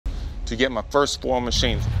to get my first 4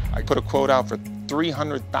 machines. I put a quote out for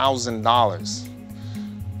 $300,000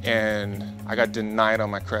 and I got denied on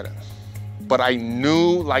my credit. But I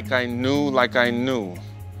knew, like I knew,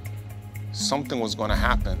 something was gonna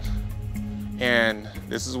happen. And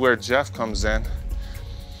this is where Jeff comes in.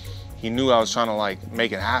 He knew I was trying to like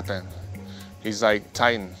make it happen. He's like,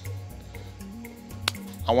 Titan,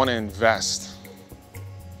 I wanna invest.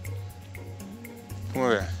 Come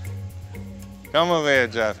over here. Come over here,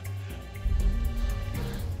 Jeff.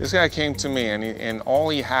 This guy came to me and all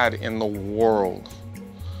he had in the world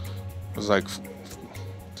was like,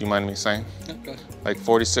 do you mind me saying? Okay. Like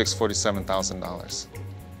 $46,000, $47,000.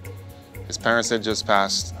 His parents had just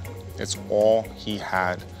passed. It's all he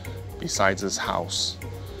had besides his house.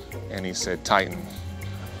 And he said, Titan,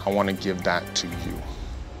 I want to give that to you.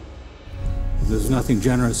 There's nothing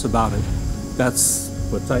generous about it. That's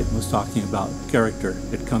what Titan was talking about, character.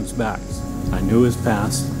 It comes back. I knew his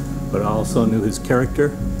past, but I also knew his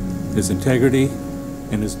character, his integrity,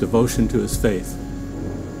 and his devotion to his faith.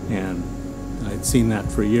 And I'd seen that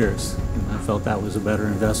for years, and I felt that was a better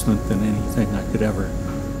investment than anything I could ever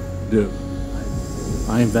do.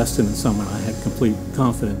 I invested in someone I had complete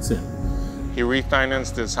confidence in. He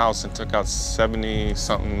refinanced his house and took out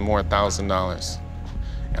 $70-something more thousand.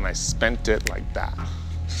 And I spent it like that.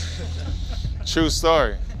 True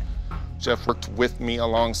story. Jeff worked with me,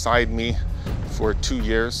 alongside me for 2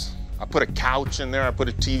 years. I put a couch in there, I put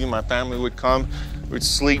a TV, my family would come. We'd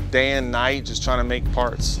sleep day and night just trying to make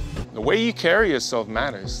parts. The way you carry yourself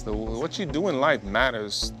matters. What you do in life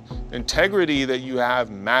matters. The integrity that you have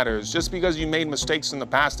matters. Just because you made mistakes in the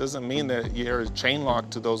past doesn't mean that you're chain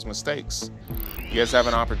locked to those mistakes. You guys have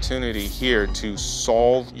an opportunity here to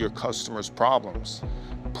solve your customers' problems.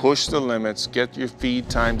 Push the limits, get your feed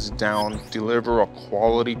times down, deliver a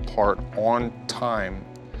quality part on time.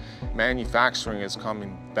 Manufacturing is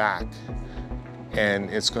coming back and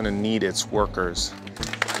it's gonna need its workers.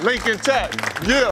 Lincoln Tech, yeah!